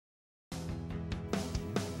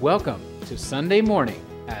Welcome to Sunday morning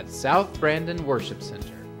at South Brandon Worship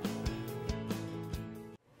Center.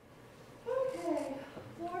 Okay,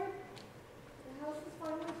 Lord, the house is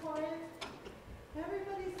finally quiet.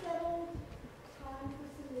 Everybody's settled. Time for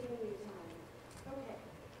some meeting time. Okay,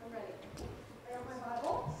 I'm ready. I got my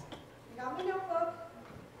Bible. I got my notebook.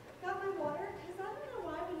 Got my water. Because I don't know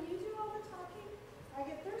why when you do all the talking, I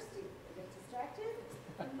get thirsty. I get distracted.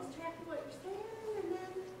 I'm distracted what you're saying, and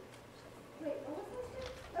then wait, what was I saying?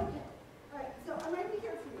 Okay. All right. So I'm ready to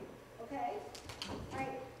hear from you. Okay. All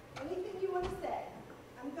right. Anything you want to say?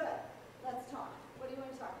 I'm good. Let's talk. What do you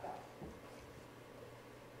want to talk about?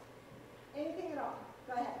 Anything at all?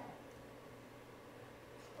 Go ahead.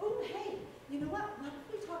 Oh, hey, you know what? Why don't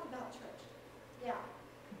we talk about church? Yeah.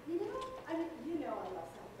 You know, I love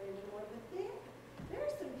South Brandon more, but there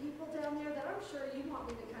are some people down there that I'm sure you want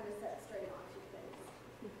me to kind of set straight on a few things.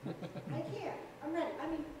 I can. I'm ready. I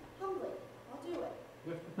mean, humbly. I'll do it.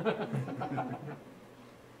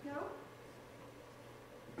 No?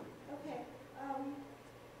 Okay.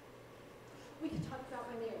 We can talk about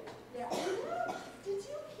my marriage. Yeah. Did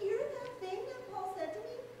you hear that thing that Paul said to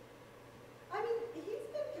me? I mean, he's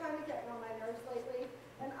been kind of getting on my nerves lately,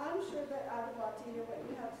 and I'm sure that I would love to hear what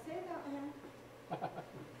you have to say about him.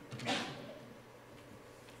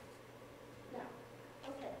 No.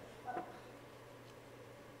 Okay. I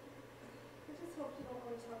just hope you don't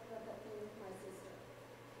want to talk about that thing with my sister.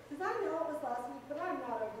 Because I know it was last week, but I'm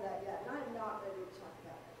not over that yet, and I'm not ready to talk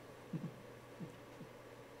about it.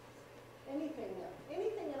 Anything though.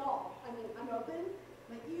 Anything at all. I mean, I'm open.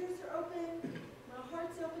 My ears are open. My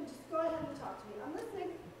heart's open. Just go ahead and talk to me. I'm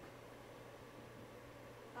listening.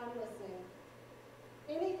 I'm listening.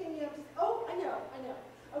 Anything you have to say. Oh, I know.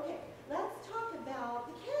 Okay, let's talk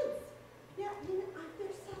about the kids. Yeah,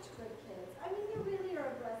 they're such good kids. I mean, they really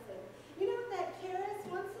are a blessing. You know, that Karis,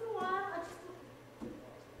 once in a while, I just...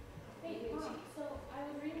 Hey, Mom, so I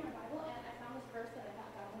was reading my Bible and I found this verse that I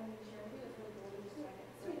thought God wanted me to share with you. It's really cool. Just so I can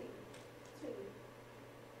Sweetie.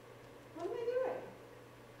 What am I doing?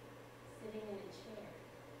 sitting in a chair.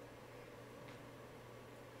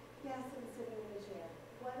 Yes, I'm sitting in a chair.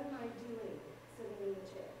 What am I doing sitting in the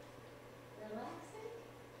chair? Relaxing?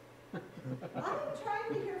 I'm trying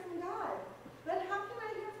to hear from God. But how can I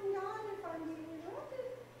hear from God if I'm being interrupted?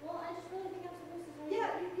 Well, I just really think I'm supposed to tell you.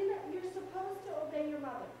 Yeah, you're supposed to obey your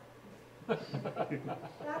mother. That's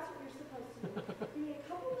what you're supposed to do. Give me a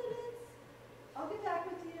couple minutes. I'll get back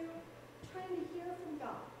with you. Trying to hear from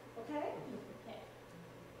God. Okay? Okay.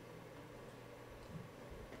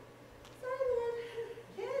 Sorry, Lord.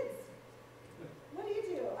 Kids. What do you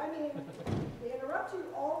do? I mean, they interrupt you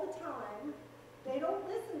all the time. They don't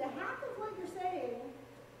listen to half of what you're saying.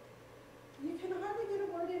 You can hardly get a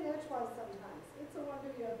word in edgewise sometimes. It's a wonder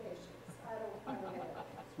you have patience. I don't get it.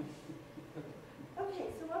 Okay,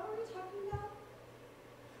 so what were we talking about?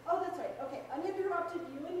 Oh, that's right. Okay, uninterrupted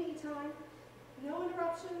you and me time. No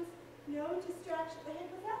interruptions. No distractions. Hey,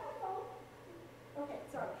 was that my phone? Okay,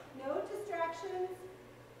 sorry. No distractions.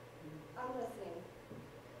 I'm listening.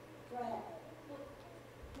 Go ahead. Well,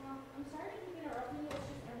 Mom, I'm sorry to keep interrupting you. It's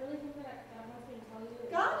just I really think that God wants me to tell you.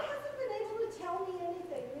 God hasn't been able to tell me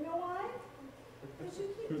anything. You know why? Because you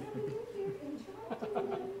keep coming in here interrupting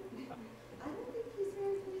him. I don't think he's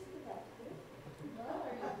very pleased with that. Well,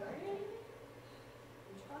 are you worried or anything?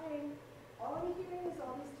 I'm trying. All I'm hearing is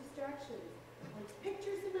all these distractions. Like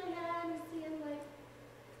pictures in my head and seeing like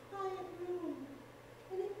quiet room,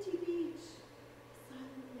 an empty beach,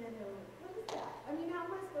 silent meadow. What is that? I mean, how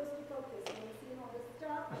am I supposed to focus when I'm seeing all this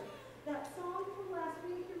stuff? And that song from last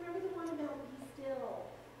week, remember the one about Be Still?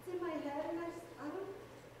 It's in my head and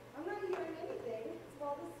I'm not hearing anything. It's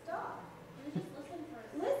all this stuff. You just listen for a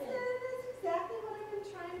second. Listen, that's exactly what I've been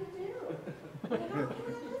trying to do. But how can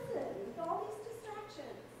I listen with all these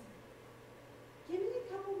distractions? Give me a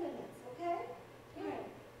couple minutes, okay? All right,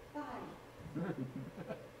 bye.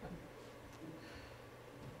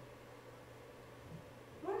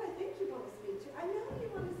 Lord, I think you want to speak to me. I know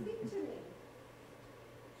you want to speak to me.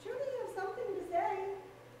 Surely you have something to say.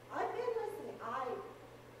 I've been listening. I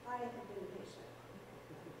have been patient.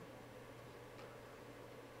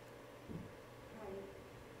 Right.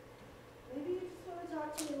 Maybe you just want to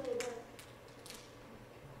talk to me later.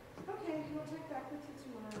 Okay, we'll check back with you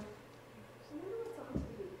tomorrow. I wonder what's on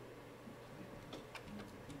TV.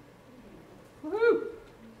 Woohoo!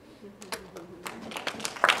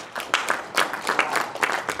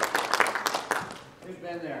 Who's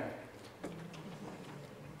been there?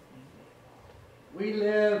 We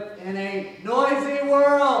live in a noisy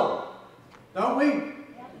world, don't we?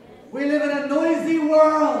 We live in a noisy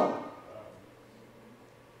world,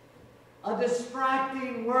 a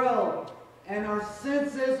distracting world. And our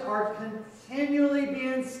senses are continually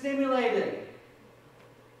being stimulated.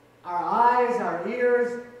 Our eyes, our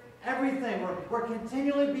ears, everything. We're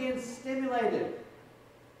continually being stimulated.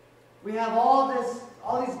 We have all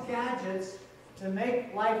these gadgets to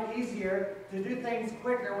make life easier, to do things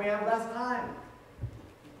quicker. We have less time.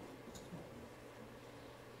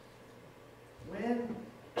 When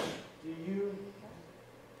do you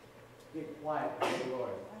get quiet with the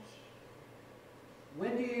Lord?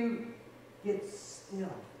 When do you get still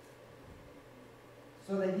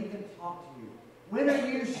so that He can talk to you? When are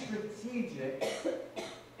you strategic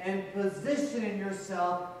and positioning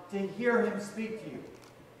yourself to hear Him speak to you?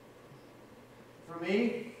 For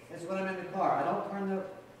me, it's when I'm in the car. I don't turn the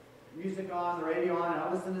music on, the radio on, I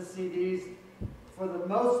don't listen to CDs. For the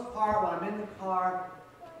most part, when I'm in the car,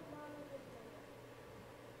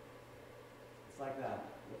 it's like that,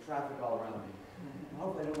 with traffic all around me.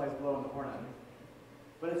 Hopefully nobody's blowing the horn at me.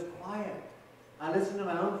 But it's quiet. I listen to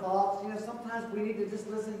my own thoughts. You know, sometimes we need to just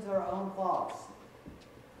listen to our own thoughts.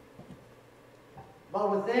 But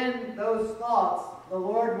within those thoughts, the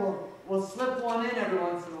Lord will slip one in every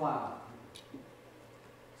once in a while.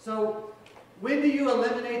 So, when do you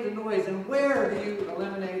eliminate the noise, and where do you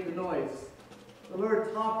eliminate the noise? The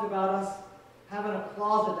Lord talked about us having a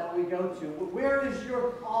closet that we go to. Where is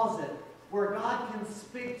your closet where God can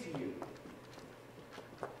speak to you?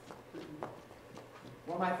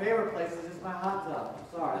 One of my favorite places is my hot tub.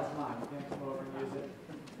 I'm sorry, that's mine. You can't come over and use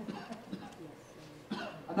it.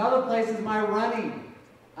 Another place is my running.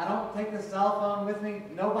 I don't take the cell phone with me.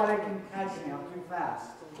 Nobody can catch me. I'm too fast.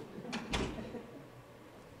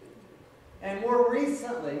 And more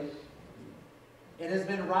recently, it has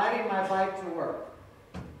been riding my bike to work.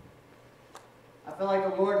 I feel like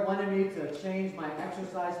the Lord wanted me to change my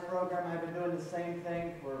exercise program. I've been doing the same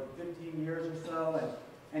thing for 15 years or so,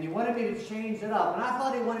 and He wanted me to change it up. And I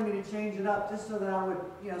thought He wanted me to change it up just so that I would,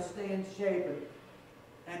 stay in shape.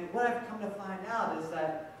 And what I've come to find out is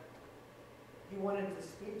that He wanted to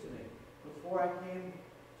speak to me before I came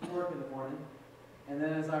to work in the morning, and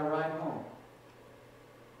then as I ride home.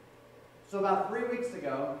 So about 3 weeks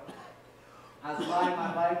ago, I was riding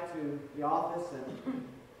my bike to the office, and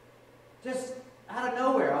just out of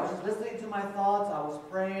nowhere, I was just listening to my thoughts, I was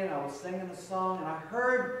praying, I was singing a song, and I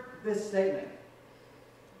heard this statement.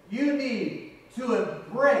 You need to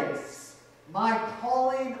embrace my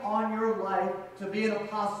calling on your life to be an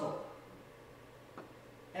apostle.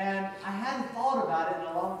 And I hadn't thought about it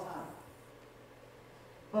in a long time.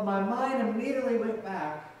 But my mind immediately went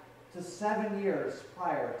back to 7 years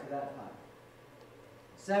prior to that time.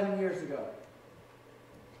 7 years ago,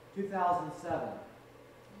 2007.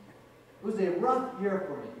 It was a rough year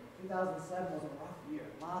for me. 2007 was a rough year.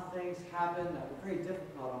 A lot of things happened that were very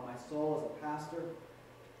difficult on my soul as a pastor.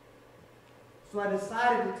 So I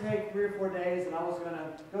decided to take 3 or 4 days, and I was going to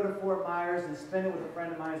go to Fort Myers and spend it with a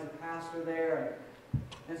friend of mine as a pastor there.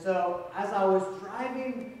 And so as I was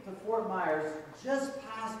driving to Fort Myers, just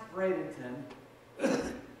past Bradenton,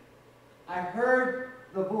 I heard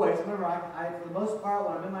the voice. Remember, I for the most part,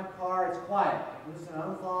 when I'm in my car, it's quiet. I can listen to my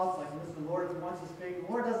own thoughts. I can listen to the Lord if He wants to speak.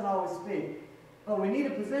 The Lord doesn't always speak. But we need to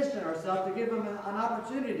position ourselves to give Him an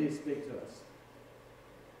opportunity to speak to us.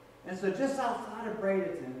 And so just outside of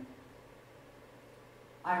Bradenton,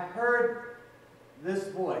 I heard this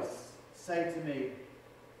voice say to me,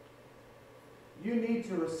 you need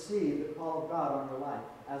to receive the call of God on your life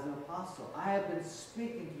as an apostle. I have been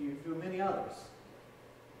speaking to you through many others.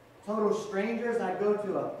 Total strangers. I'd go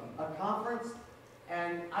to a conference,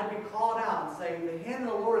 and I'd be called out and say, the hand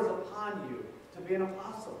of the Lord is upon you to be an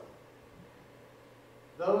apostle.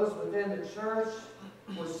 Those within the church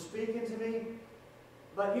were speaking to me.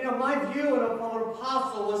 But, my view of an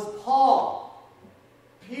apostle was Paul,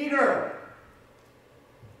 Peter.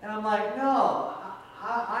 And I'm like, no,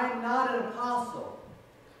 I'm not an apostle.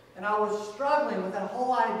 And I was struggling with that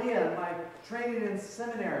whole idea in my training in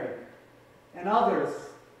seminary and others.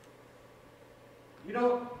 You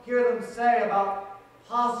don't hear them say about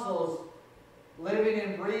apostles living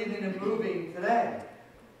and breathing and moving today.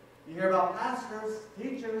 You hear about pastors,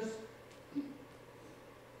 teachers.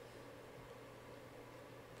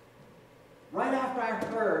 Right after I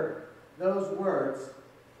heard those words,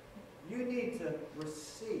 you need to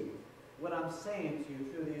receive what I'm saying to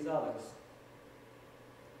you through these others.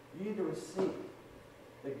 You need to receive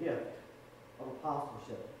the gift of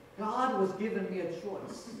apostleship. God was giving me a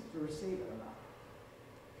choice to receive it or not.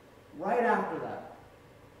 Right after that,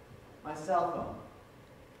 my cell phone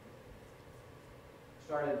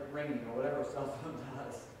started ringing, or whatever a cell phone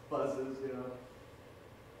does, buzzes,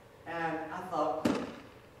 And I thought,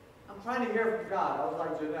 I'm trying to hear from God. I was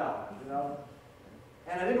like Janelle,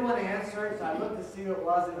 And I didn't want to answer it, so I looked to see who it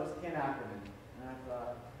was, and it was Ken Ackerman. And I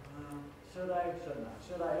thought, should I, shouldn't I?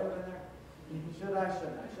 Should I ever in there? Should I,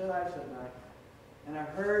 shouldn't I? Should I, shouldn't I? And I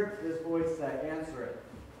heard this voice say, answer it.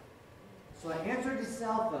 So I answered his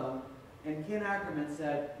cell phone, and Ken Ackerman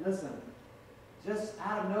said, listen, just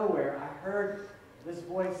out of nowhere, I heard this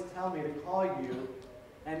voice tell me to call you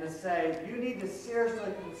and to say, you need to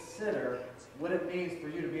seriously consider what it means for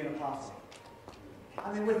you to be an apostle.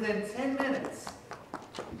 I mean, within 10 minutes,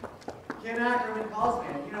 Ken Ackerman calls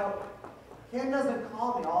me. And, you know, Ken doesn't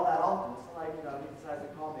call me all that often. It's not like, you know, he decides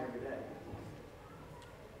to call me every day.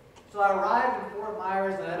 So I arrived in Fort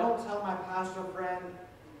Myers, and I don't tell my pastor friend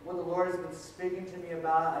what the Lord has been speaking to me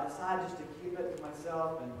about. I decided just to keep it to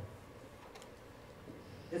myself. And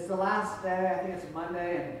it's the last day. I think it's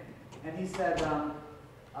Monday. And he said,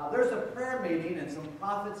 there's a prayer meeting, and some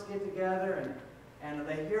prophets get together, and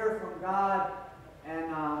they hear from God.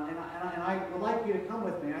 And I would like you to come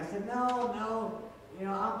with me. And I said, no, you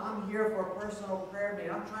know, I'm here for a personal prayer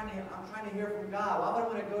meeting. I'm trying to hear from God. Why would I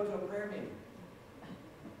want to go to a prayer meeting?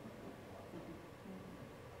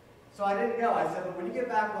 So I didn't go. I said, but when you get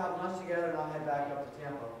back, we'll have lunch together, and I'll head back up to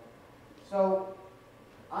Tampa. So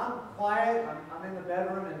I'm quiet. I'm in the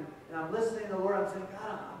bedroom, and I'm listening to the Lord. I'm saying,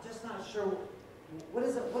 God, I'm just not sure. What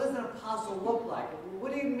does an apostle look like?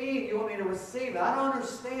 What do you mean you want me to receive it? I don't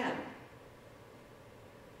understand.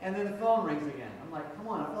 And then the phone rings again. I'm like, come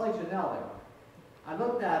on, I feel like Janelle there. I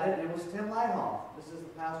looked at it, and it was Tim Lighthoff. This is the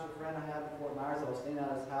pastor friend I have in Fort Myers. I was staying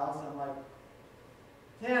at his house, and I'm like,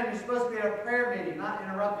 Tim, you're supposed to be at a prayer meeting, not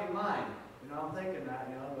interrupting mine. You know, I'm thinking that,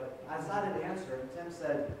 you know, but I decided to answer it. And Tim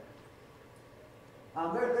said,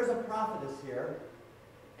 there's a prophetess here,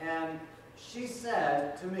 and she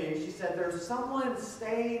said to me, she said, there's someone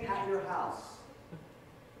staying at your house.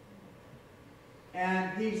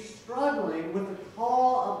 And he's struggling with the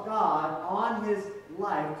call of God on his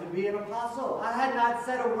life to be an apostle. I had not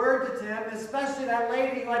said a word to Tim, especially that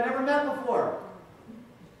lady who I'd never met before.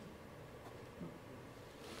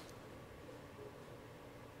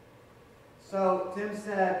 So Tim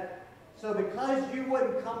said, so because you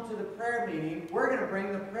wouldn't come to the prayer meeting, we're going to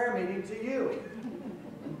bring the prayer meeting to you.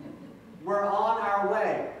 We're on our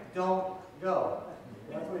way. Don't go.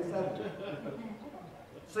 That's what he said.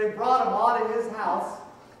 So he brought him all to his house.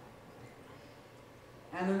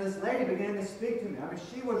 And then this lady began to speak to me. I mean,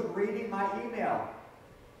 she was reading my email.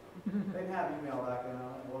 They didn't have email back then,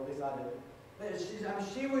 well, at least I did. But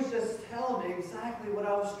she was just telling me exactly what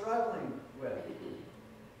I was struggling with.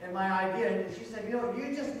 And my idea, and she said, you know,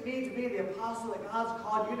 you just need to be the apostle that God's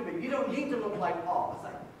called you to be. You don't need to look like Paul. It's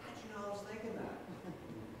like, how'd you know I was thinking that?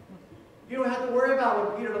 You don't have to worry about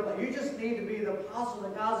what Peter looked like. You just need to be the apostle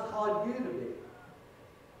that God's called you to be.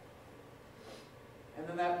 And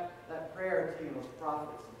then that prayer team of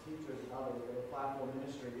prophets and teachers and others, they were a platform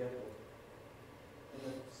ministry gifted in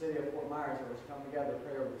the city of Fort Myers, that was come together to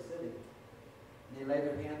pray over the city. And they laid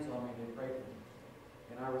their hands on me and they prayed for me.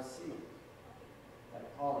 And I received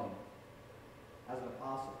that calling as an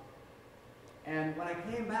apostle. And when I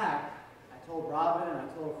came back, I told Robin and I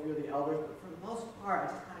told a few of the elders, but for the most part,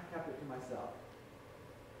 I just kind of kept it to myself.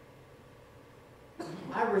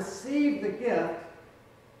 I received the gift,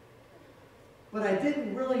 but I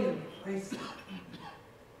didn't really embrace it.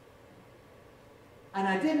 And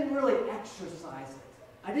I didn't really exercise it.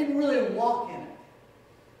 I didn't really walk in it.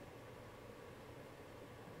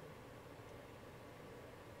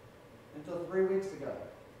 Until 3 weeks ago,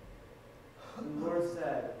 the Lord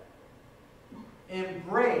said,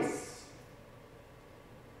 embrace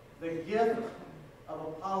the gift of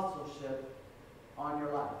apostleship on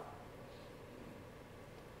your life.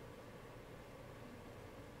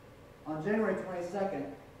 On January 22nd,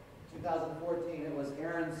 2014, it was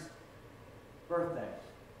Aaron's birthday.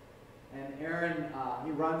 And Aaron,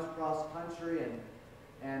 he runs cross country,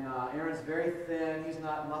 and Aaron's very thin. He's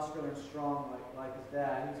not muscular and strong like his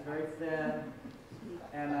dad. He's very thin.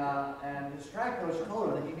 And his track coach told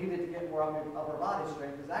him that he needed to get more upper body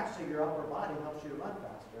strength, because actually your upper body helps you to run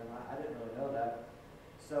faster. And I didn't really know that.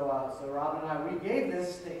 So Robin and I, we gave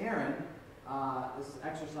this to Aaron, this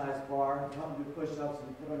exercise bar. You help him do push-ups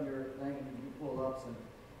and put on your thing and do pull-ups.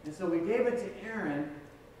 And so we gave it to Aaron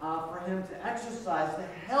for him to exercise, to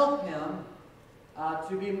help him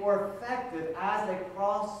to be more effective as a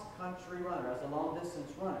cross-country runner, as a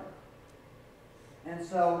long-distance runner. And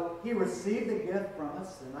so he received the gift from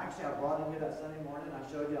us, and actually I brought him here that Sunday morning.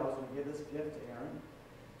 I showed you I was going to give this gift to Aaron.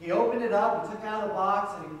 He opened it up and took it out of the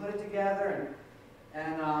box, and he put it together,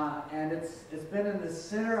 and it's been in the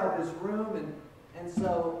center of his room. And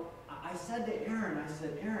so I said to Aaron, I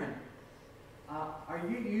said, Aaron, are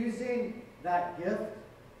you using that gift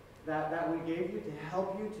that we gave you to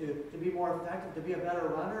help you to be more effective, to be a better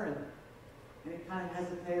runner? And he kind of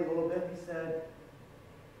hesitated a little bit. He said,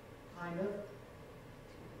 kind of.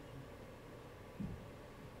 And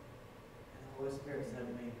the Holy Spirit said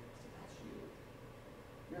to me, that's you.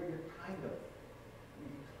 You're kind of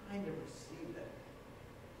received it.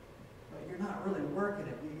 But you're not really working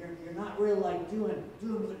it. You're not really like doing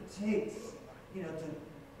what it takes,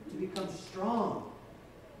 to become strong.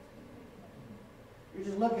 You're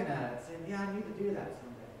just looking at it saying, yeah, I need to do that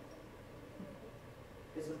someday.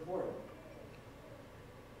 It's important.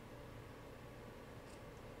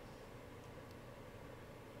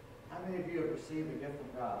 How many of you have received a gift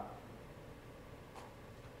from God?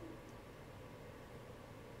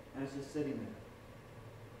 And it's just sitting there.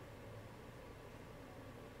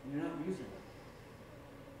 And you're not using it.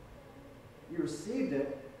 You received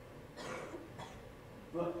it,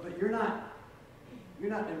 but you're not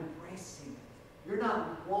embracing it. You're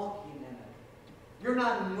not walking in it. You're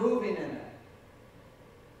not moving in it.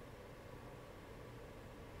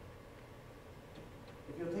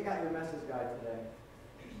 If you'll take out your message guide today,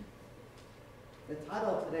 the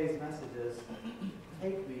title of today's message is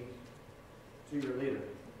Take Me to Your Leader.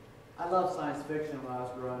 I love science fiction when I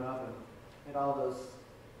was growing up and had all those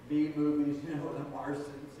B movies, the Martians,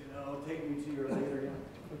 Take Me to Your Leader.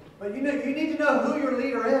 But you need to know who your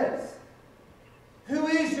leader is. Who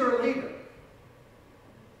is your leader?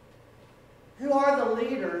 Who are the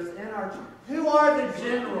leaders in our church? Who are the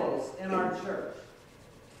generals in our church?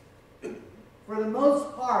 For the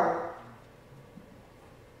most part,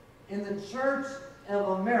 in the Church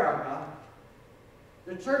of America,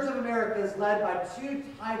 the Church of America is led by two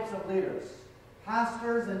types of leaders,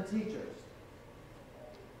 pastors and teachers.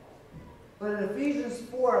 But in Ephesians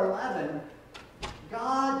 4:11,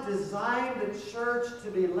 God designed the church to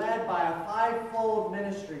be led by a fivefold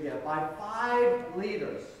ministry gift, by 5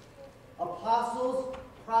 leaders: apostles,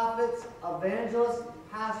 prophets, evangelists,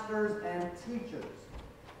 pastors, and teachers.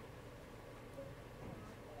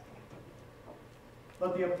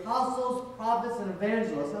 But the apostles, prophets, and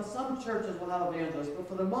evangelists, now some churches will have evangelists, but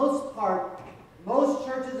for the most part, most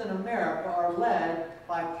churches in America are led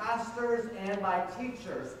by pastors and by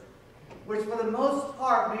teachers, which for the most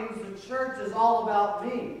part means the church is all about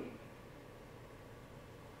me.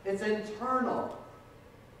 It's internal.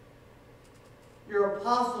 Your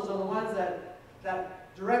apostles are the ones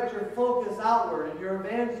that direct your focus outward, and your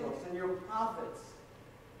evangelists and your prophets.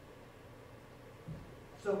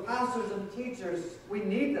 So pastors and teachers, we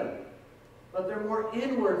need them. But they're more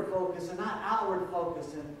inward focused and not outward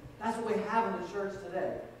focused. And that's what we have in the church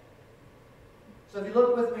today. So if you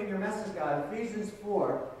look with me in your message guide, Ephesians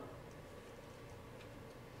 4,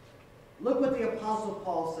 look what the Apostle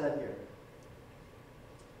Paul said here.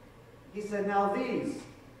 He said, now these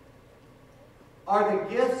are the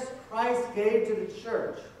gifts Christ gave to the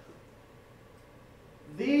church.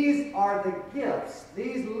 These are the gifts,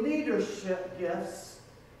 these leadership gifts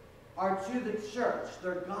are to the church.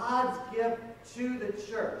 They're God's gift to the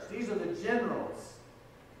church. These are the generals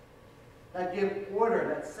that give order,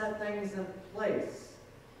 that set things in place.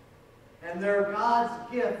 And they're God's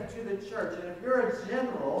gift to the church. And if you're a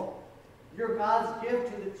general, you're God's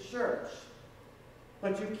gift to the church.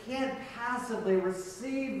 But you can't passively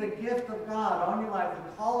receive the gift of God on your life,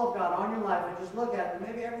 the call of God on your life, and just look at it.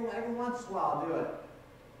 Maybe every once in a while do it.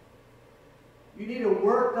 You need to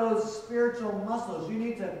work those spiritual muscles. You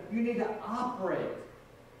need to operate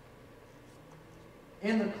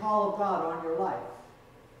in the call of God on your life.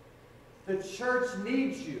 The church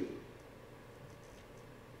needs you.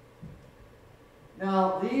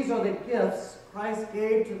 Now, these are the gifts Christ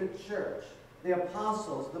gave to the church. The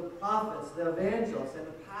apostles, the prophets, the evangelists, and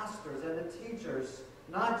the pastors and the teachers.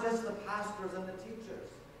 Not just the pastors and the teachers.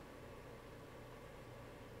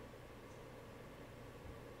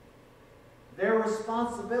 Their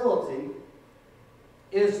responsibility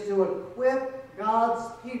is to equip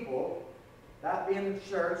God's people, that being the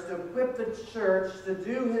church, to equip the church to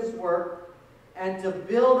do His work and to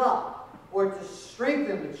build up or to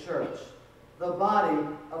strengthen the church, the body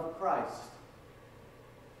of Christ.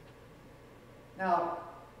 Now,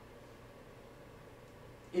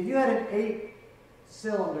 if you had an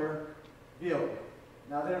 8-cylinder vehicle,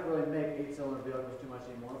 now they don't really make 8-cylinder vehicles too much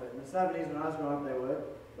anymore, but in the 70s when I was growing up they would,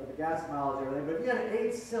 with the gas mileage and everything. But if you had an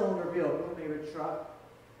 8-cylinder vehicle, maybe a truck,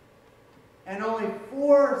 and only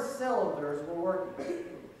 4 cylinders were working,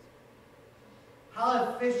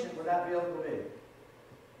 how efficient would that vehicle be?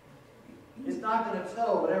 It's not going to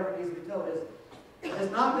tow whatever needs to be towed.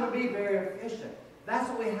 It's not going to be very efficient. That's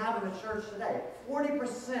what we have in the church today.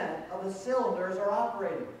 40% of the cylinders are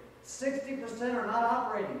operating. 60% are not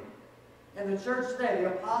operating. in the church today, the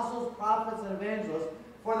apostles, prophets, and evangelists,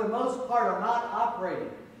 for the most part, are not operating.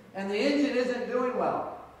 And the engine isn't doing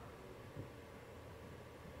well.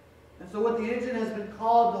 And so what the engine has been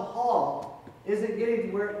called to haul isn't getting to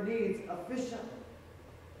where it needs efficiently.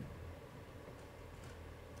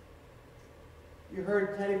 You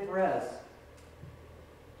heard Teddy Perez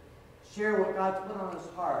share what God's put on his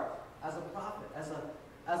heart as a prophet,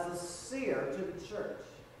 as a seer to the church.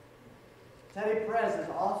 Teddy Perez is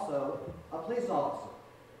also a police officer.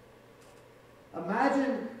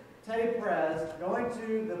 Imagine Teddy Perez going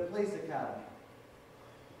to the police academy.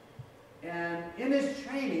 And in his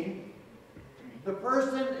training, the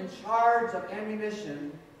person in charge of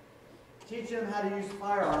ammunition, teaching him how to use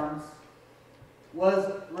firearms,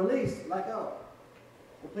 was released, let go.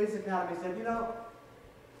 The police academy said, you know,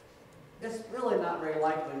 it's really not very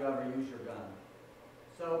likely you ever use your gun.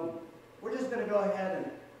 So we're just going to go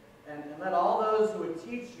ahead and let all those who would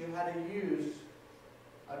teach you how to use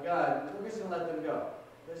a gun, we're just going to let them go.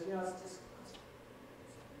 Because, you know, it's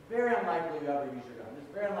very unlikely you ever use your gun.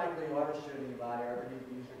 It's very unlikely you'll ever shoot anybody or ever need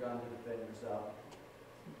to use your gun to defend yourself.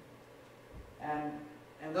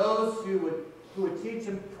 And those who would teach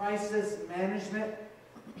them crisis management,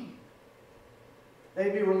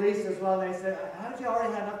 they'd be released as well. And they said, haven't you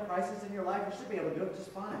already had enough crisis in your life? You should be able to do it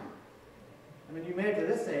just fine. I mean, you made it to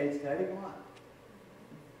this age, Teddy. Come on.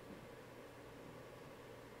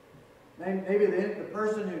 Maybe the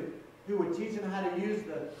person who would teach them how to use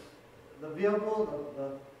the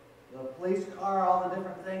vehicle, the police car, all the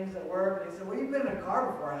different things that work. They said, well, you've been in a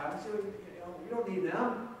car before, haven't you? You don't need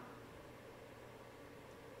them.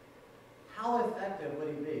 How effective would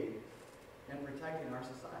he be in protecting our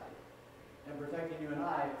society? And protecting you and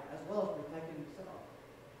I, as well as protecting himself?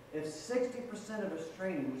 If 60% of his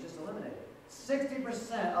training was just eliminated,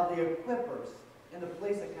 60% of the equippers in the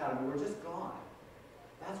police academy were just gone.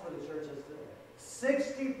 That's where the church is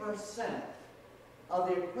today. 60% of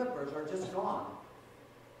the equippers are just gone.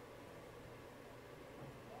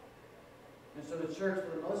 And so the church,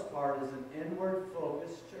 for the most part, is an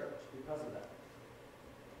inward-focused church because of that.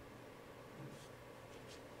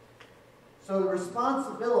 So the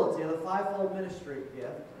responsibility of the fivefold ministry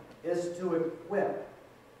gift is to equip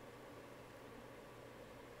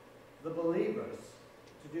the believers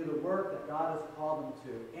to do the work that God has called them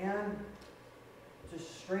to, and to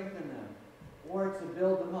strengthen them or to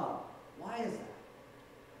build them up. Why is that?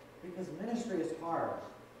 Because ministry is hard,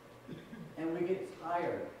 and we get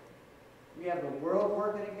tired. We have the world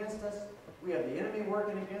working against us. We have the enemy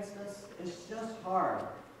working against us. It's just hard.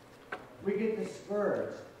 We get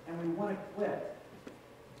discouraged, and we want to quit.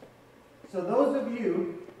 So those of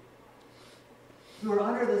you who are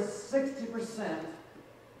under the 60%,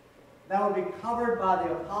 that would be covered by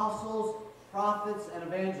the apostles, prophets, and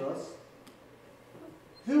evangelists,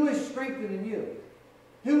 who is strengthening you?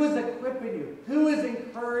 Who is equipping you? Who is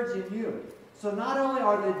encouraging you? So not only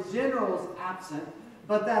are the generals absent,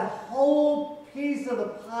 but that whole piece of the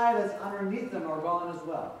pie that's underneath them are gone as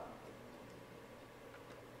well.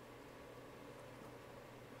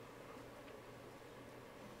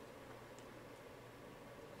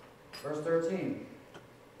 Verse 13.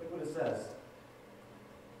 Look what it says.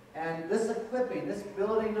 And this equipping, this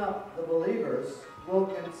building up the believers will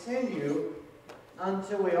continue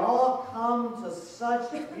until we all come to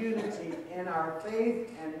such unity in our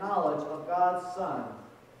faith and knowledge of God's Son.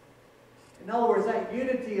 In other words, that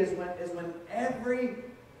unity is when every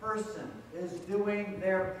person is doing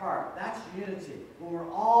their part. That's unity. When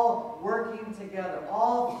we're all working together,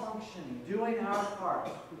 all functioning, doing our part.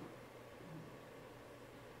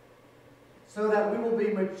 So that we will be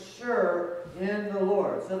mature in the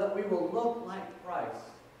Lord. So that we will look like Christ.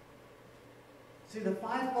 See, the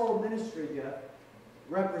fivefold ministry gift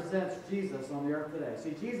represents Jesus on the earth today.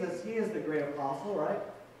 See, Jesus, he is the great apostle, right?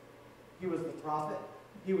 He was the prophet.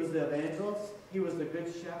 He was the evangelist. He was the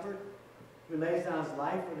good shepherd who lays down his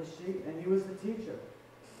life for the sheep. And he was the teacher.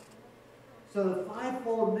 So the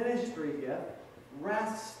fivefold ministry gift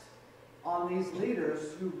rests on these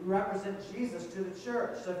leaders who represent Jesus to the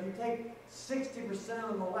church. So if you take 60% of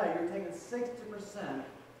them away, you're taking 60%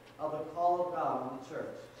 of the call of God on the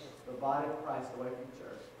church, the body of Christ away from the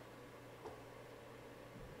church.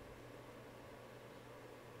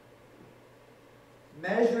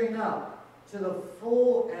 Measuring up to the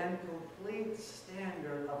full and complete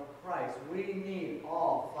standard of Christ, we need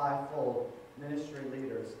all fivefold ministry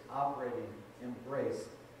leaders operating in grace.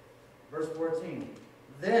 Verse 14.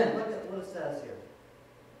 Then, look at what it says here.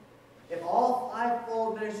 If all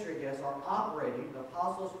fivefold ministry gifts are operating, the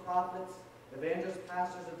apostles, prophets, evangelists,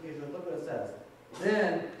 pastors, and teachers, look what it says.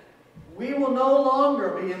 Then we will no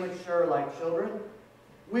longer be immature like children.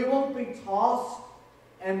 We won't be tossed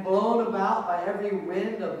and blown about by every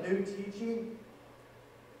wind of new teaching.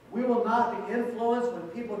 We will not be influenced when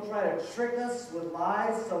people try to trick us with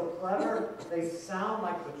lies so clever they sound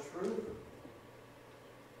like the truth.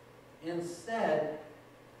 Instead,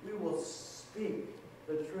 we will speak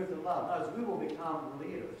the truth in love. Notice, we will become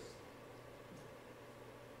leaders.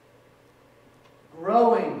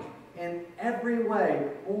 Growing in every way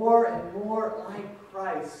more and more like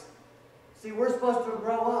Christ. See, we're supposed to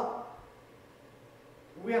grow up.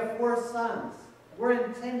 We have 4 sons. We're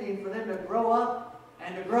intending for them to grow up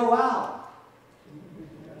and to grow out.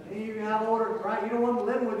 And you have older, right? You don't want them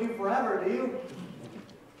living with you forever, do you?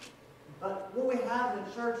 But what we have in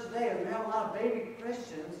the church today is we have a lot of baby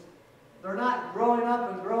Christians. They're not growing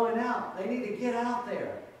up and growing out. They need to get out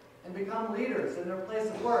there and become leaders in their place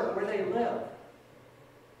of work, where they live.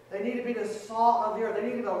 They need to be the salt of the earth. They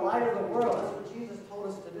need to be the light of the world. That's what Jesus told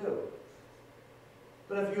us to do.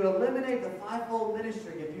 But if you eliminate the fivefold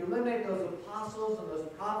ministry, if you eliminate those apostles and those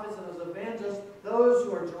prophets and those evangelists, those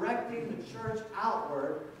who are directing the church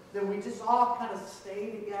outward, then we just all kind of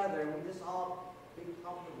stay together and we just all be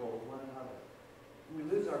comfortable with one another. We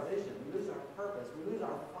lose our vision, we lose our purpose, we lose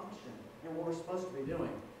our function in what we're supposed to be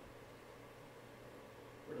doing.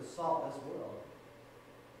 We're to salt this world.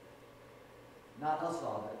 Not us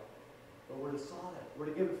all of it, but we're to salt it. We're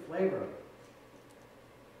to give it flavor.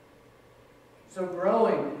 So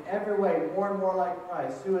growing in every way more and more like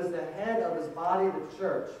Christ, who is the head of his body, the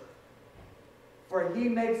church. For he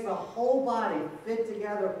makes the whole body fit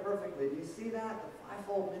together perfectly. Do you see that? The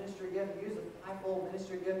fivefold ministry gift. He uses the fivefold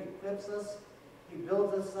ministry gift. He equips us. He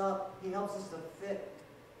builds us up. He helps us to fit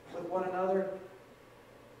with one another.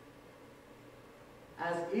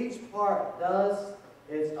 As each part does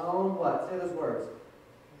its own what? Say those words.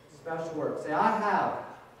 Special work. Say, I have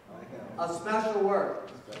a special work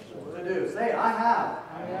to do. Say, I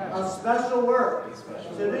have a special work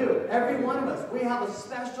to do. Every one of us, we have a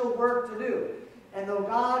special work to do. And though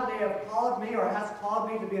God may have called me or has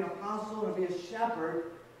called me to be an apostle and to be a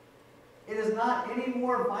shepherd, it is not any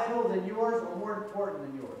more vital than yours or more important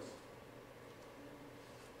than yours.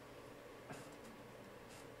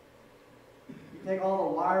 You take all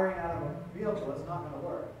the wiring out of a vehicle, it's not going to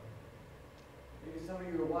work. Maybe some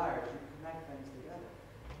of you are wired, you connect things together.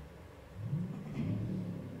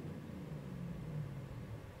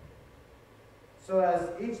 So as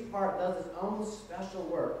each part does its own special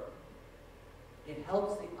work, it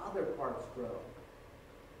helps the other parts grow.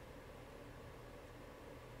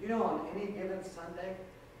 You know, on any given Sunday,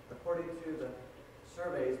 according to the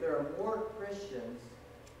surveys, there are more Christians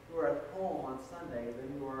who are at home on Sunday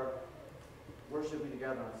than who are worshiping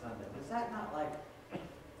together on Sunday. Does that not, like,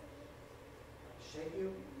 shake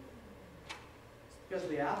you? It's because of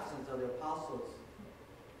the absence of the apostles,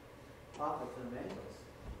 prophets, and evangelists,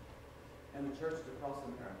 and the churches across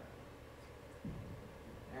America.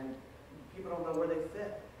 And people don't know where they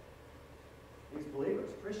fit. These believers,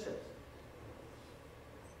 Christians.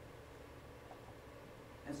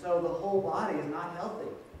 And so the whole body is not healthy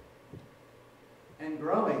and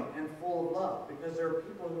growing and full of love because there are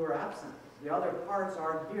people who are absent. The other parts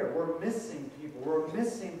aren't here. We're missing people. We're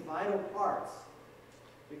missing vital parts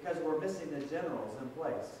because we're missing the generals in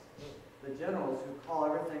place. The generals who call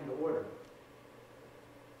everything to order.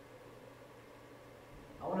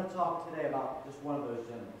 I want to talk today about just one of those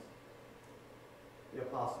generals. The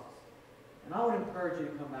apostles. And I would encourage you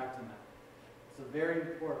to come back to that. It's a very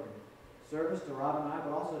important service to Rob and I,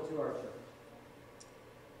 but also to our church.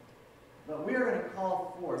 But we are going to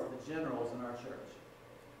call forth the generals in our church.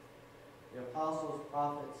 The apostles,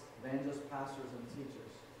 prophets, evangelists, pastors, and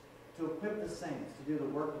teachers to equip the saints to do the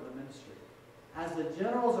work of the ministry. As the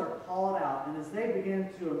generals are called out and as they begin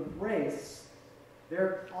to embrace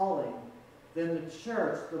their calling, then the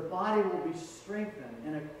church, the body will be strengthened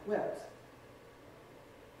and equipped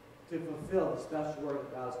to fulfill the special work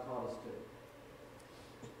that God has called us to.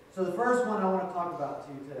 So the first one I want to talk about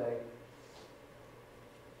to you today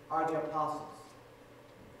are the apostles.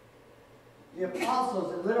 The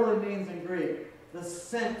apostles, it literally means in Greek, the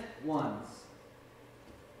sent ones.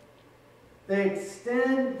 They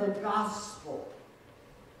extend the gospel.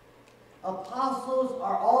 Apostles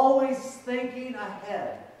are always thinking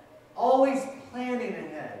ahead, always planning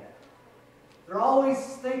ahead. They're always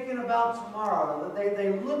thinking about tomorrow.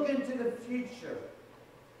 They look into the future,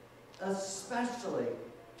 especially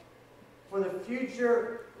for the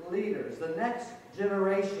future leaders, the next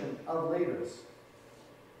generation of leaders.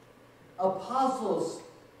 Apostles,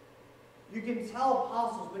 you can tell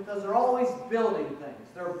apostles because they're always building things.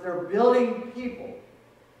 They're building people,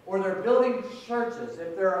 or they're building churches.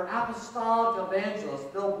 If they're apostolic evangelists,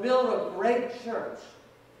 they'll build a great church.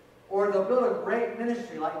 Or they'll build a great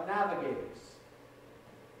ministry like Navigators,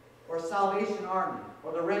 or Salvation Army,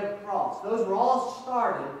 or the Red Cross. Those were all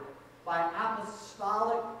started by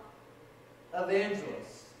apostolic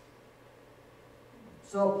evangelists.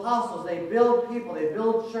 So apostles, they build people, they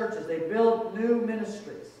build churches, they build new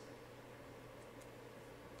ministries.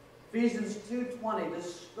 Ephesians 2:20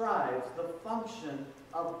 describes the function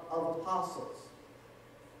of apostles.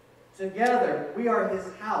 Together, we are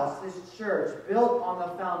His house, His church, built on the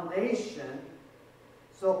foundation.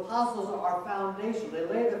 So apostles are foundation. They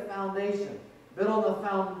lay the foundation, built on the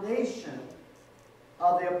foundation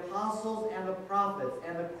of the apostles and the prophets.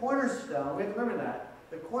 And the cornerstone, we have to remember that,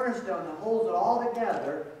 the cornerstone that holds it all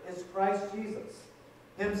together is Christ Jesus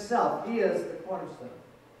Himself. He is the cornerstone.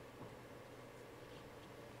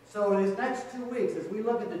 So in these next 2 weeks, as we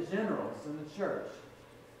look at the generals in the church,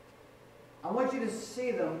 I want you to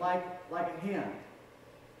see them like a hand.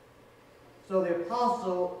 So the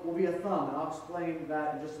apostle will be a thumb, and I'll explain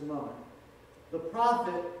that in just a moment. The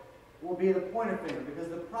prophet will be the pointer finger, because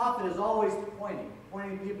the prophet is always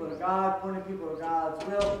pointing people to God, pointing people to God's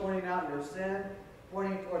will, pointing out your sin,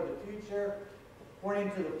 pointing toward the future, pointing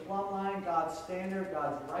to the plumb line, God's standard,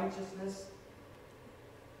 God's righteousness.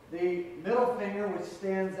 The middle finger, which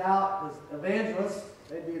stands out, as evangelists,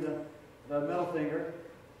 they'd be the middle finger.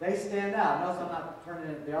 They stand out. Notice I'm not turning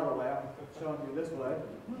it the other way. I'm showing you this way.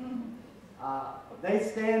 They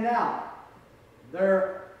stand out.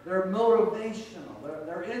 They're motivational.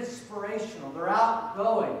 They're inspirational. They're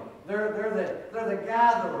outgoing. They're the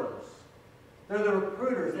gatherers. They're the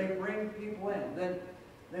recruiters. They bring people in.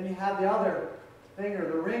 Then you have the other finger,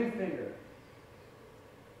 the ring finger,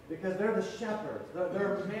 because they're the shepherds.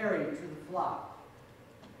 They're married to the flock.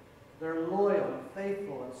 They're loyal and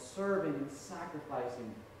faithful and serving and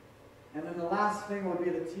sacrificing. And then the last finger would be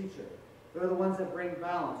the teacher. They're the ones that bring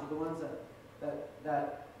balance. They're the ones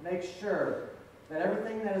that make sure that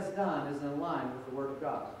everything that is done is in line with the Word of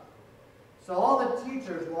God. So all the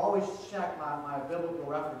teachers will always check my biblical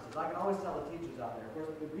references. I can always tell the teachers out there. Of course,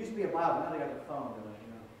 there used to be a Bible. Now they got their phone doing it.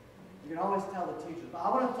 You can always tell the teachers. But I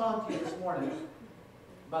want to talk to you this morning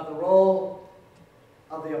about the role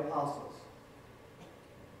of the apostles.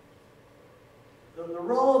 The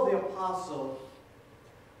role of the apostle,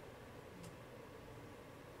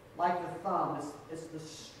 like the thumb, is the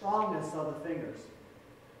strongest of the fingers.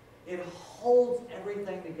 It holds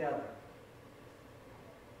everything together.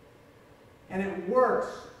 And it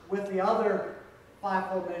works with the other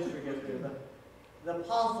fivefold ministry gifts. The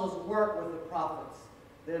apostles work with the prophets,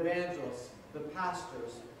 the evangelists, the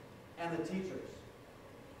pastors, and the teachers.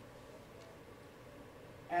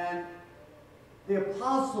 And the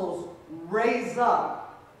apostles raise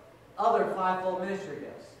up other fivefold ministry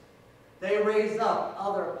gifts. They raise up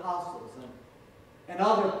other apostles and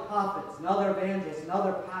other prophets and other evangelists and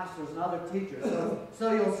other pastors and other teachers.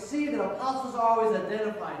 So you'll see that apostles are always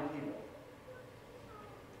identifying people.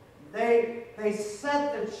 They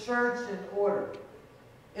set the church in order.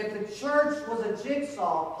 If the church was a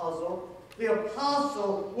jigsaw puzzle, the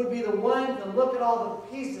apostle would be the one to look at all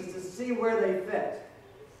the pieces to see where they fit.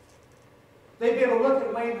 They'd be able to look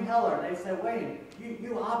at Wayne Heller and they'd say, Wayne,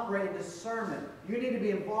 you operate in discernment. You need to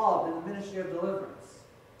be involved in the ministry of deliverance.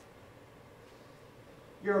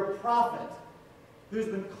 You're a prophet who's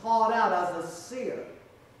been called out as a seer.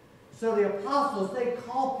 So the apostles, they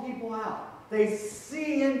call people out. They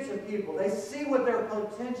see into people. They see what their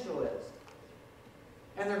potential is.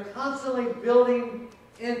 And they're constantly building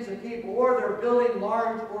into people, or they're building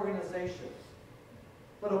large organizations.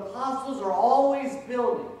 But apostles are always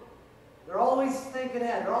building. They're always thinking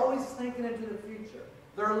ahead. They're always thinking into the future.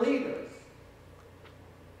 They're leaders.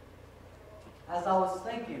 As I was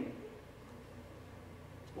thinking,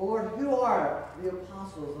 well, Lord, who are the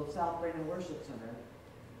apostles of South Brandon Worship Center?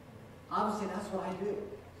 Obviously, that's what I do.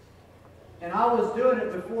 And I was doing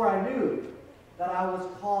it before I knew that I was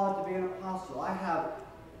called to be an apostle.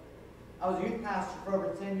 I was a youth pastor for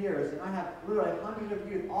over 10 years, and I have literally hundreds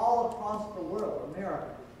of youth all across the world,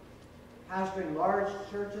 America, pastoring large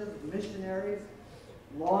churches, missionaries,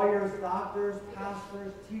 lawyers, doctors,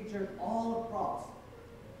 pastors, teachers, all across,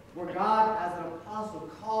 where God, as an apostle,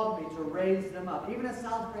 called me to raise them up. Even at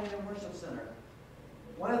South Brandon Worship Center.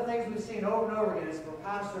 One of the things we've seen over and over again is for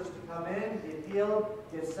pastors to come in, get healed,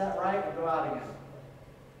 get set right, and go out again.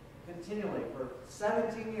 Continually. For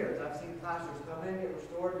 17 years, I've seen pastors come in, get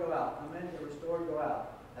restored, go out. Come in, get restored, go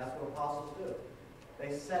out. That's what apostles do.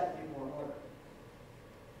 They set people in order.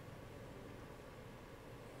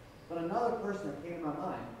 But another person that came to my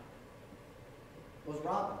mind was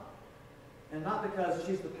Robin. And not because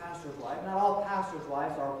she's the pastor's wife. Not all pastors'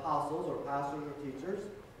 wives are apostles or pastors or teachers.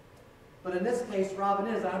 But in this case, Robin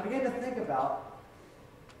is. And I began to think about,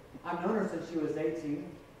 I've known her since she was 18.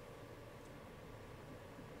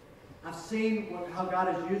 I've seen how God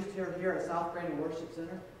has used her here at South Brandon Worship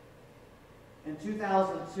Center. In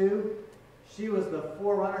 2002, she was the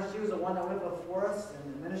forerunner. She was the one that went before us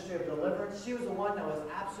in the ministry of deliverance. She was the one that was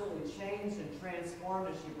absolutely changed and transformed,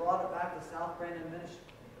 and she brought it back to South Brandon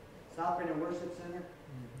Worship Center.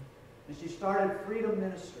 And she started Freedom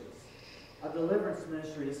Ministries, a deliverance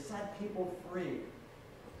ministry to set people free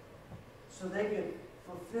so they could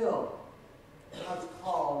fulfill God's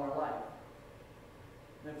call in their life.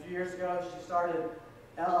 And a few years ago, she started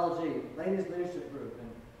LLG, Ladies Leadership Group,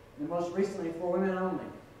 and most recently, For Women Only,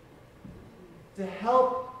 to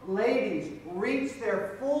help ladies reach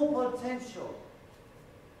their full potential,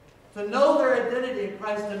 to know their identity in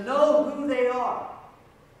Christ, to know who they are.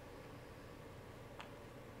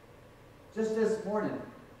 Just this morning,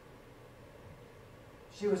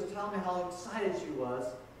 she was telling me how excited she was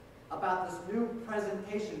about this new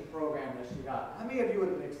presentation program that she got. How many of you would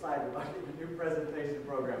have been excited about getting a new presentation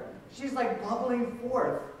program? She's like bubbling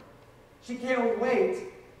forth. She can't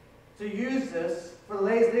wait to use this for the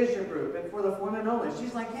Ladies Leadership Group and for the Women Only.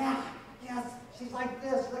 She's like, yeah, yes. She's like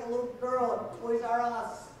this. She's like a little girl at Toys R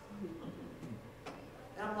Us.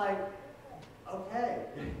 And I'm like, okay.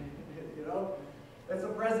 You know, it's a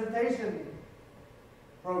presentation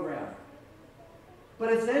program.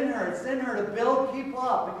 But it's in her. It's in her to build people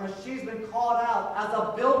up because she's been called out as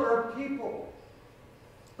a builder of people.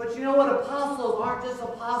 But you know what? Apostles aren't just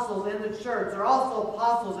apostles in the church. They're also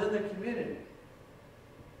apostles in the community.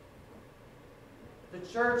 The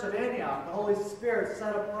church of Antioch, the Holy Spirit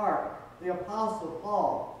set apart the apostle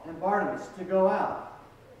Paul and Barnabas to go out.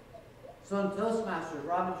 So in Toastmasters,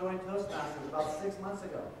 Robin joined Toastmasters about 6 months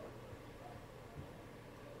ago.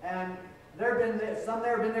 And some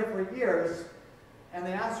there have been there for years, and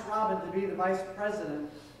they asked Robin to be the vice president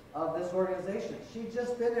of this organization. She'd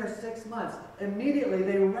just been there 6 months. Immediately,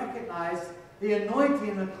 they recognized the anointing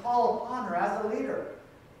and the call upon her as a leader.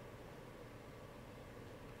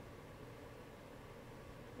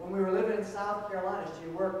 When we were living in South Carolina, she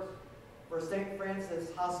worked for St. Francis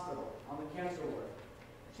Hospital on the cancer ward.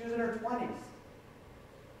 She was in her 20s.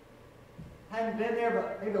 Hadn't been there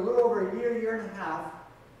but maybe a little over a year and a half.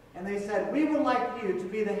 And they said, we would like you to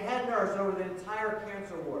be the head nurse over the entire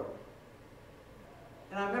cancer ward.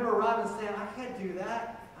 And I remember Robin saying, I can't do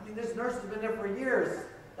that. I mean, this nurse has been there for years.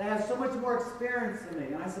 They have so much more experience than me.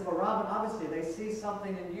 And I said, well, Robin, obviously they see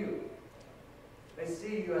something in you. They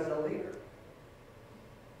see you as a leader.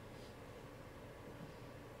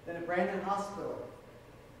 Then at Brandon Hospital,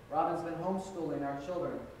 Robin's been homeschooling our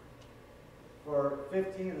children for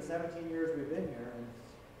 15 of the 17 years we've been here.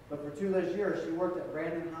 But for 2 of those years, she worked at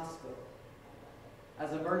Brandon Hospital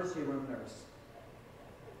as an emergency room nurse.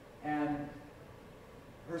 And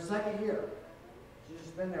her second year, she's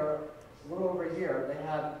just been there a little over a year, they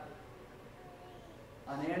had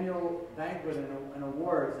an annual banquet and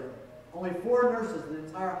awards, and only 4 nurses in the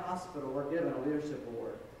entire hospital were given a leadership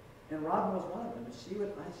award. And Robin was one of them. And she's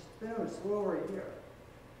been there just a little over a year.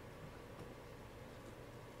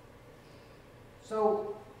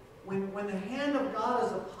 So when the hand of God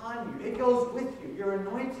is upon you, it goes with you. Your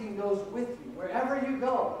anointing goes with you. Wherever you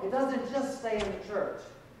go, it doesn't just stay in the church.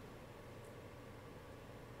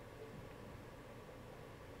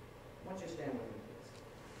 Why don't you stand with me,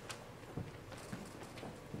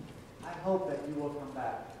 please? I hope that you will come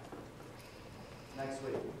back next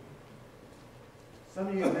week. Some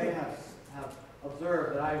of you may have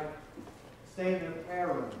observed that I stay in the prayer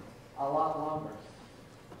room a lot longer.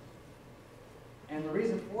 And the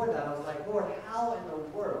reason for that, I was like, Lord, how in the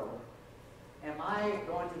world am I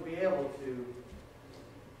going to be able to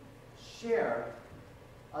share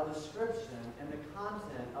a description and the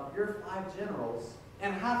content of your 5 generals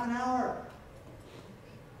in half an hour?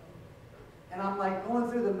 And I'm like going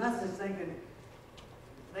through the message thinking,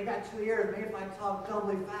 they got 2 ears, maybe if I talk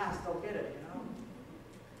doubly fast, they'll get it, you know?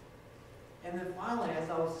 And then finally, as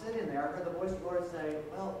I was sitting there, I heard the voice of the Lord say,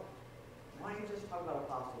 well, why don't you just talk about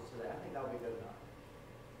apostles today? I think that would be good enough.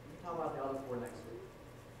 You can talk about the other 4 next week.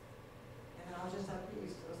 And then I was just at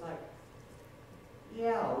peace. I was like,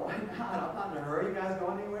 yeah, why not? I'm not in a hurry. You guys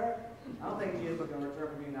going anywhere? I don't think Jesus is going to return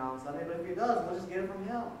from you now on Sunday, but if he does, we'll just get it from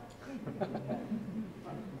him.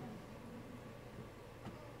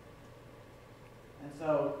 And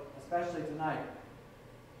so, especially tonight,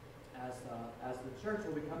 as the church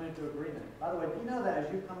will be coming into agreement. By the way, do you know that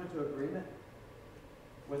as you come into agreement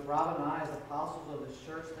with Robin and I as apostles of this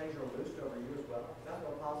church, things are loosed over you as well? That's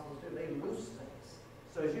what apostles do. They loose things.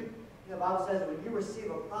 So as the Bible says, when you receive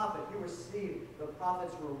a prophet, you receive the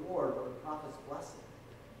prophet's reward or the prophet's blessing.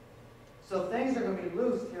 So things are going to be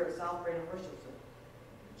loosed here at South Brandon Worship Center.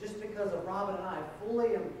 Just because of Robin and I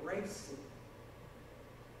fully embracing,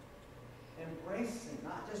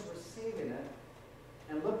 not just receiving it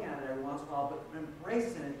and looking at it every once in a while, but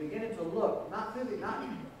embracing it, beginning to look, not for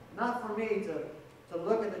me to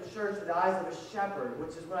look at the church through the eyes of a shepherd,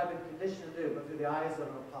 which is what I've been conditioned to do, but through the eyes of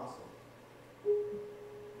an apostle.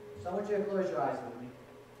 So I want you to close your eyes with me.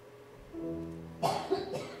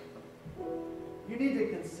 You need to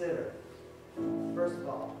consider, first of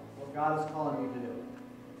all, what God is calling you to do.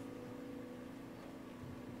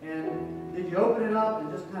 And did you open it up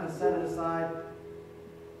and just kind of set it aside?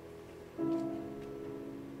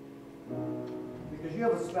 Because you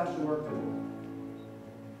have a special work to do.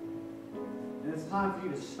 And it's time for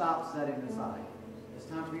you to stop setting it aside. It's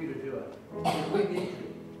time for you to do it. Because we need you.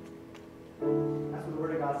 That's what the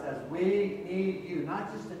Word of God says. We need you.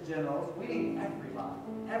 Not just the generals. We need everybody.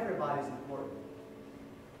 Everybody's important.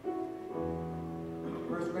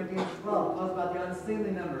 1 Corinthians 12 talks about the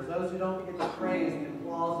unseemly numbers, those who don't get the praise and the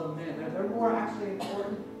applause of men. They're more actually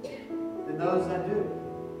important than those that do.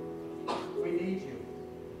 We need you.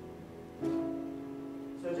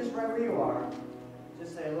 So just right where you are,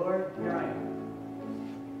 just say, Lord, here I am.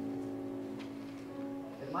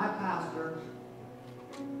 If my pastor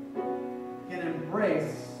can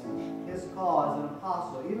embrace his call as an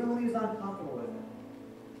apostle, even when he's uncomfortable with it,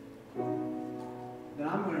 then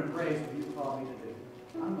I'm going to embrace what you've called me to do.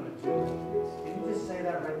 I'm going to do it. Can you just say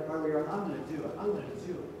that right where you are? I'm going to do it. I'm going to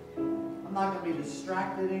do it. I'm not going to be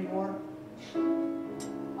distracted anymore.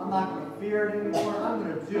 I'm not going to fear it anymore. I'm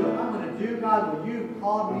going to do it. I'm going to do, God, what you've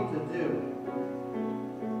called me to do.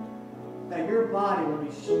 That your body will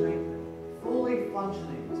be strengthened, fully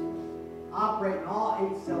functioning, operating all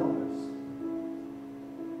 8 cylinders.